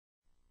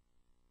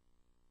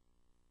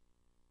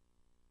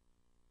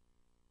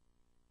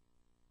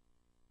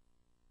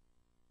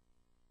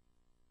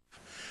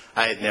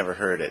I had never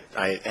heard it.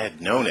 I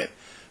had known it,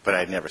 but I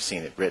had never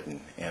seen it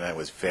written, and I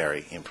was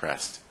very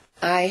impressed.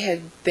 I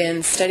had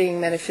been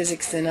studying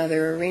metaphysics in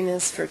other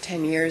arenas for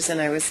 10 years,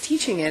 and I was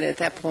teaching it at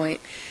that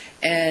point,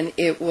 and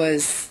it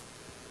was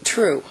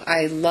true.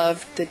 I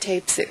loved the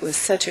tapes. It was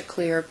such a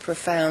clear,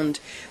 profound,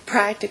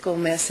 practical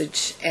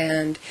message,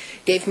 and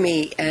gave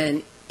me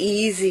an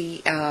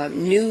easy,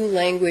 new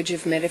language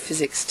of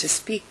metaphysics to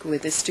speak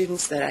with the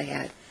students that I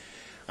had.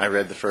 I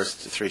read the first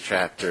 3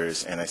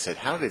 chapters, and I said,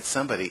 how did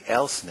somebody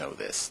else know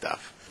this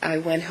stuff? I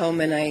went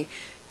home and I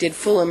did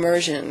full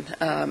immersion.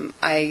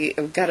 I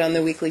got on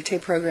the weekly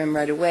tape program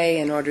right away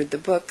and ordered the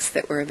books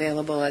that were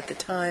available at the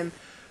time.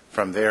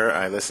 From there,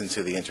 I listened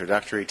to the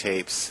introductory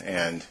tapes,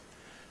 and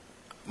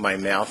my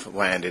mouth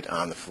landed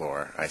on the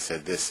floor. I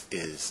said, this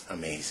is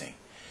amazing.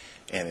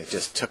 And it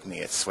just took me,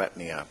 it swept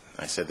me up.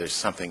 I said, there's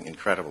something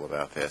incredible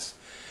about this.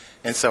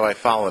 And so I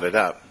followed it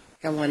up.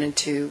 I wanted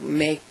to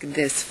make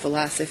this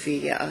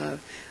philosophy a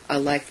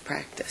life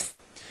practice.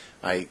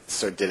 I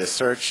did a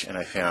search, and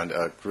I found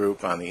a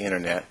group on the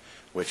internet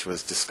which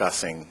was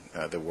discussing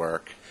the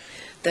work.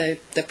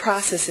 The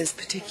processes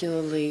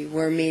particularly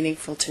were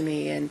meaningful to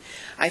me, and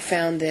I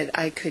found that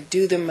I could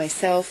do them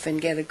myself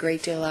and get a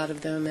great deal out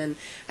of them, and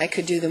I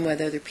could do them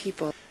with other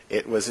people.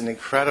 It was an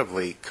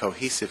incredibly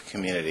cohesive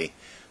community,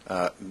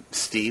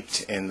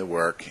 steeped in the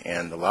work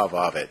and the love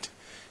of it,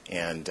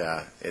 and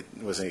it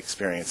was an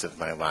experience of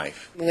my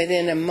life.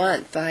 Within a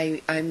month,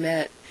 I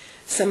met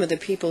some of the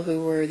people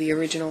who were the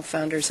original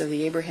founders of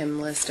the Abraham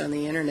list on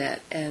the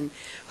internet and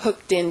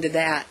hooked into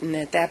that, and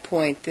at that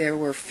point there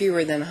were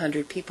fewer than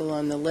 100 people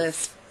on the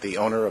list. The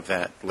owner of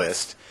that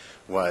list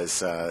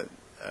was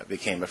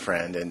became a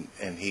friend,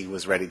 and he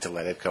was ready to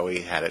let it go.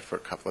 He had it for a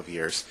couple of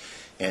years,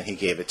 and he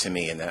gave it to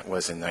me, and that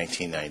was in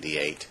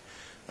 1998.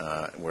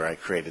 Where I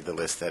created the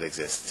list that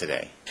exists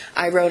today.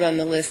 I wrote on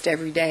the list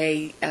every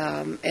day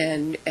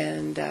and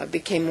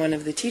became one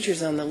of the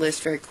teachers on the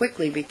list very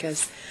quickly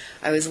because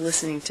I was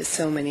listening to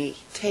so many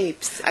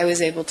tapes. I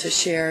was able to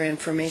share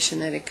information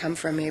that had come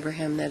from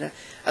Abraham that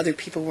other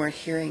people weren't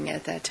hearing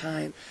at that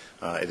time.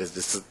 It is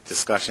this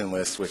discussion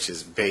list which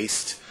is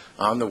based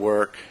on the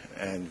work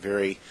and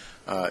very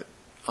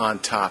on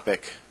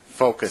topic,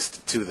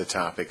 focused to the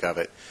topic of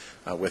it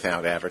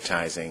without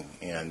advertising,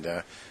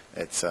 and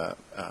it's a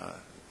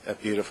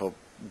beautiful,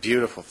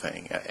 beautiful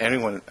thing.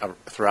 Anyone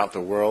throughout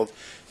the world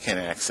can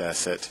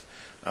access it.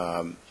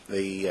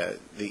 The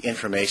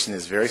information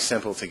is very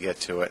simple to get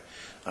to it.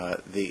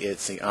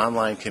 It's the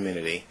online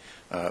community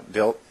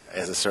built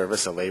as a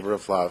service, a labor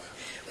of love.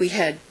 We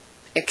had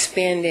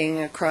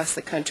expanding across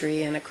the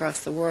country and across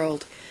the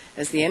world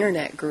as the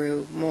internet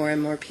grew. More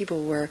and more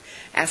people were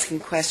asking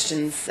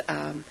questions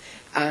on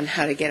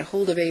how to get a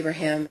hold of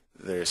Abraham.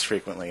 There's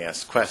frequently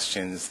asked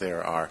questions.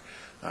 There are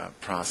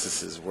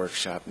processes,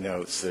 workshop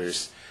notes.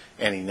 There's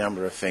any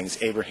number of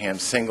things. Abraham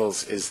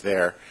Singles is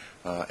there,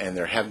 and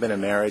there have been a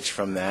marriage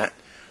from that.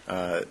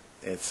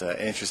 It's an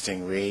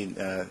interesting read.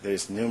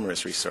 There's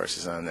numerous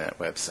resources on that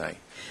website.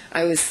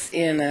 I was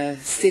in a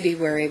city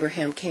where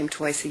Abraham came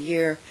twice a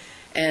year,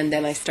 and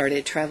then I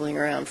started traveling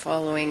around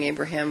following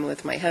Abraham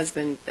with my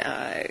husband,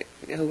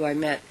 who I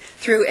met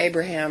through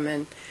Abraham,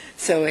 and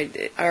so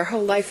our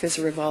whole life has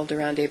revolved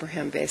around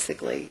Abraham,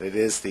 basically. It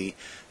is the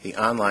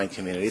online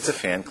community. It's a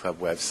fan club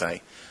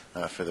website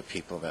for the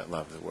people that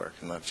love the work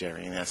and love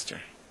Jerry and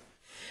Esther.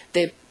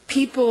 The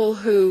people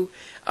who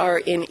are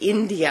in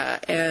India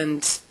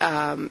and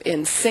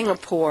in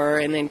Singapore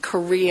and in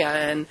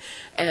Korea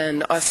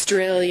and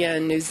Australia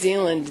and New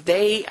Zealand,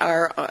 they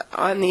are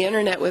on the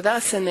internet with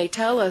us, and they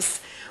tell us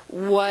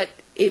what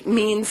it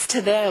means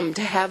to them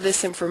to have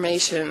this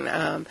information.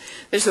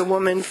 There's a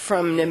woman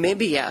from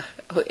Namibia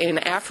in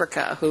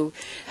Africa who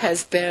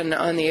has been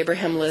on the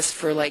Abraham list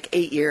for like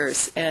 8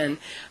 years, and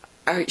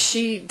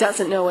she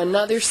doesn't know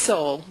another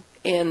soul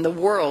in the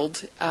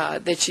world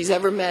that she's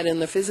ever met in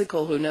the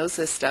physical who knows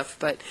this stuff,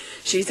 but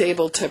she's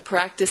able to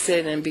practice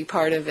it and be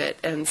part of it.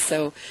 And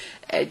so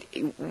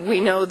we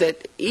know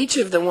that each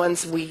of the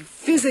ones we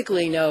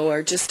physically know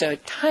are just a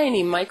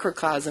tiny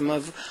microcosm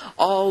of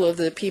all of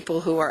the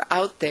people who are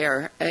out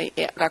there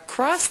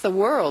across the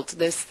world.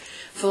 This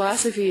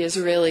philosophy is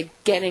really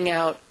getting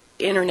out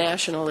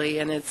internationally,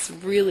 and it's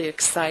really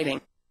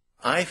exciting.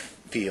 I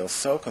feel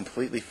so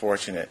completely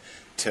fortunate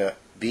to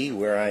be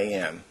where I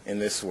am in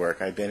this work.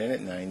 I've been in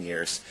it 9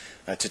 years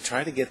to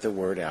try to get the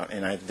word out,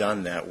 and I've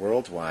done that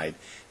worldwide,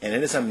 and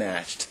it is a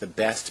match to the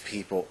best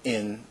people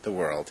in the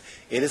world.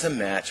 It is a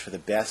match for the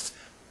best,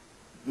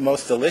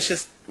 most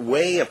delicious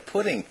way of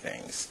putting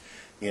things,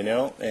 you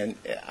know, and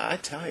I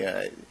tell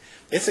you,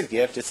 it's a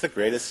gift. It's the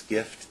greatest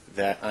gift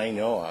that I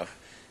know of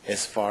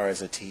as far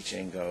as a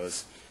teaching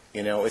goes.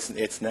 You know,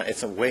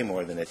 it's a way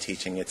more than a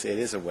teaching. It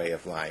is a way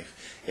of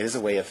life. It is a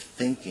way of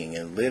thinking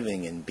and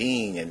living and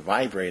being and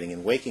vibrating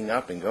and waking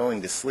up and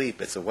going to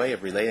sleep. It's a way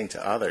of relating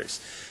to others.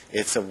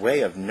 It's a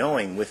way of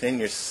knowing within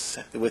your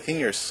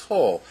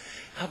soul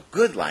how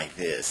good life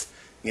is.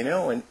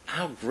 and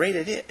how great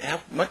it is,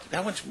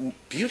 how much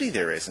beauty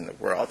there is in the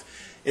world.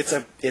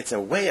 It's a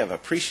way of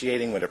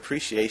appreciating what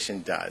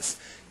appreciation does,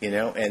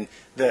 and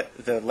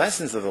the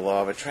lessons of the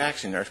law of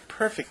attraction are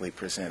perfectly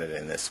presented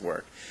in this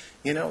work.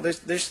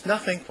 There's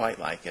nothing quite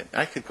like it.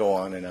 I could go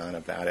on and on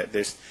about it.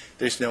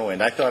 There's no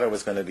end. I thought it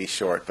was going to be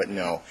short, but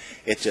no,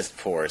 it just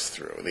pours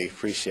through. The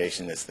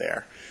appreciation is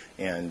there.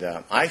 And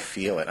I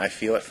feel it. I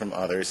feel it from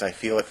others. I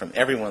feel it from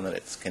everyone that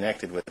is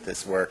connected with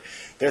this work.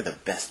 They're the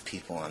best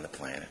people on the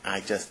planet. I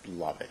just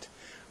love it.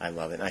 I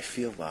love it. And I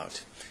feel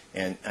loved.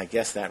 And I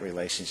guess that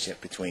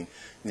relationship between,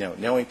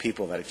 knowing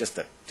people that are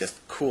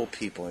just cool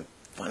people and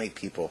funny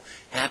people,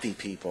 happy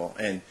people,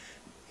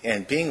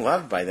 and being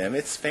loved by them,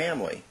 it's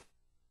family.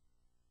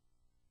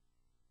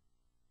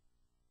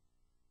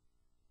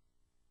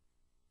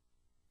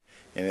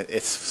 And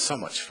it's so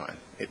much fun.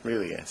 It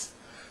really is.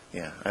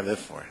 Yeah, I live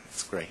for it.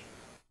 It's great.